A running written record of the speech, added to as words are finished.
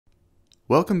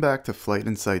Welcome back to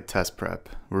FlightInsight Test Prep.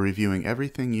 We're reviewing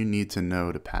everything you need to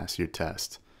know to pass your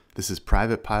test. This is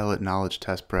Private Pilot Knowledge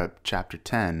Test Prep, Chapter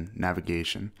 10,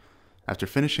 Navigation. After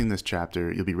finishing this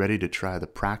chapter, you'll be ready to try the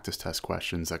practice test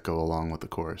questions that go along with the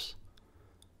course.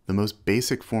 The most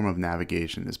basic form of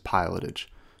navigation is pilotage,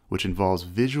 which involves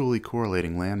visually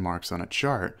correlating landmarks on a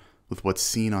chart with what's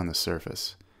seen on the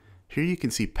surface. Here you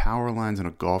can see power lines on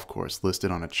a golf course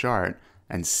listed on a chart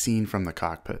and seen from the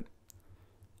cockpit.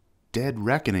 Dead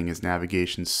reckoning is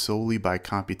navigation solely by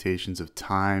computations of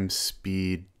time,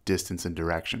 speed, distance, and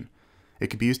direction. It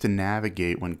can be used to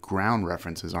navigate when ground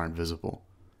references aren't visible.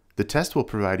 The test will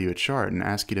provide you a chart and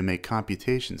ask you to make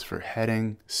computations for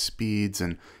heading, speeds,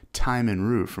 and time en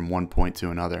route from one point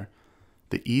to another.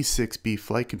 The E6B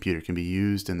flight computer can be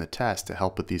used in the test to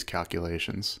help with these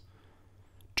calculations.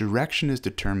 Direction is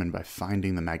determined by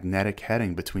finding the magnetic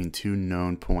heading between two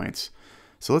known points.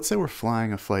 So let's say we're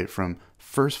flying a flight from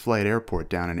First Flight Airport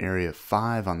down in Area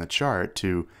 5 on the chart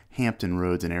to Hampton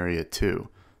Roads in Area 2.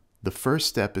 The first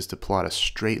step is to plot a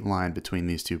straight line between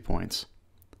these 2 points.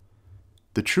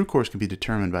 The true course can be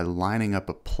determined by lining up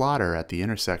a plotter at the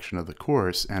intersection of the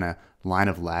course and a line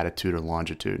of latitude or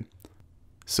longitude.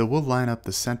 So we'll line up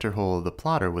the center hole of the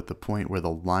plotter with the point where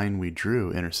the line we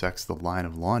drew intersects the line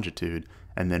of longitude,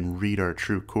 and then read our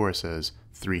true course as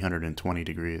 320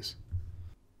 degrees.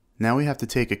 Now we have to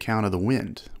take account of the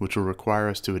wind, which will require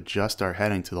us to adjust our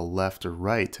heading to the left or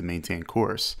right to maintain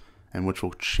course, and which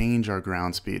will change our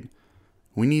ground speed.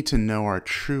 We need to know our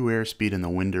true airspeed and the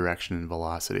wind direction and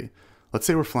velocity. Let's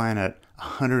say we're flying at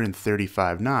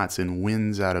 135 knots and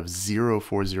winds out of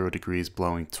 040 degrees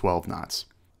blowing 12 knots.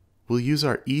 We'll use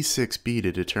our E6B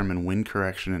to determine wind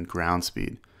correction and ground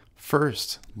speed.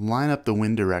 First, line up the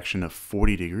wind direction of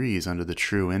 40 degrees under the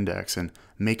true index and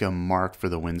make a mark for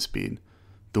the wind speed.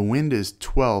 The wind is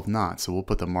 12 knots, so we'll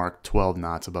put the mark 12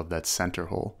 knots above that center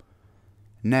hole.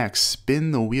 Next,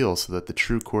 spin the wheel so that the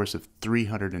true course of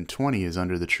 320 is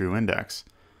under the true index.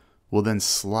 We'll then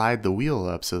slide the wheel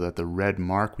up so that the red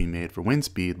mark we made for wind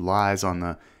speed lies on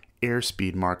the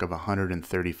airspeed mark of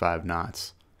 135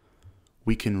 knots.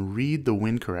 We can read the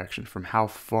wind correction from how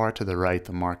far to the right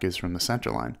the mark is from the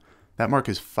center line. That mark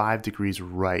is 5 degrees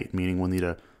right, meaning we'll need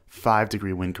a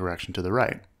 5-degree wind correction to the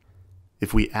right.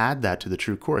 If we add that to the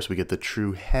true course, we get the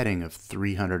true heading of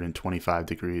 325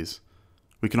 degrees.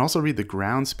 We can also read the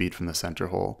ground speed from the center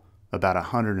hole, about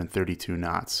 132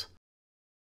 knots.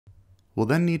 We'll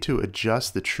then need to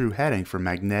adjust the true heading for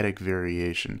magnetic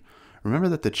variation. Remember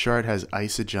that the chart has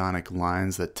isogenic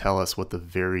lines that tell us what the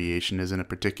variation is in a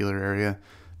particular area?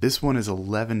 This one is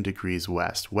 11 degrees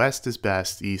west. West is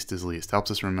best, east is least. Helps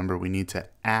us remember we need to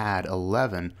add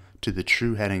 11 to the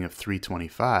true heading of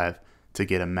 325 to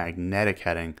get a magnetic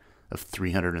heading of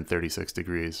 336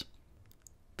 degrees.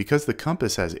 Because the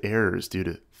compass has errors due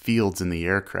to fields in the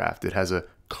aircraft, it has a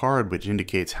card which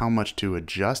indicates how much to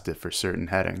adjust it for certain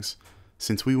headings.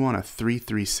 Since we want a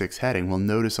 336 heading, we'll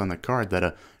notice on the card that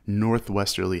a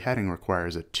northwesterly heading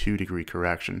requires a 2-degree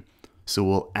correction. So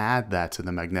we'll add that to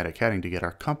the magnetic heading to get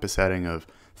our compass heading of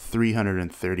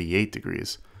 338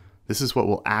 degrees. This is what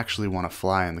we'll actually want to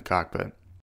fly in the cockpit.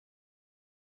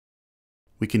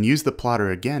 We can use the plotter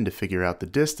again to figure out the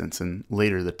distance and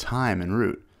later the time en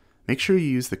route. Make sure you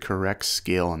use the correct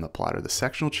scale on the plotter. The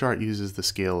sectional chart uses the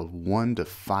scale of 1 to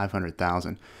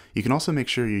 500,000. You can also make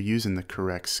sure you're using the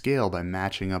correct scale by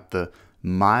matching up the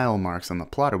mile marks on the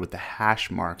plotter with the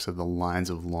hash marks of the lines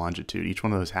of longitude. Each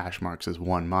one of those hash marks is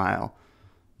 1 mile.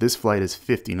 This flight is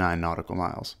 59 nautical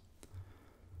miles.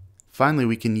 Finally,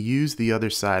 we can use the other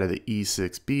side of the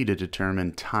E6B to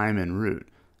determine time en route.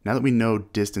 Now that we know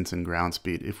distance and ground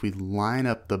speed, if we line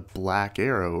up the black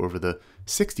arrow over the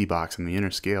 60 box in the inner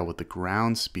scale with the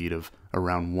ground speed of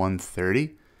around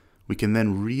 130, we can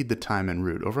then read the time en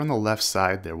route. Over on the left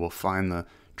side there, we'll find the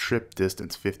trip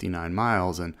distance, 59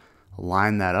 miles, and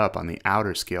line that up on the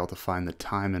outer scale to find the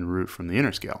time en route from the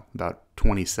inner scale, about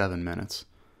 27 minutes.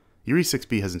 Your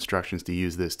E6B has instructions to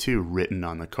use this too written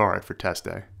on the card for test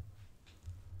day.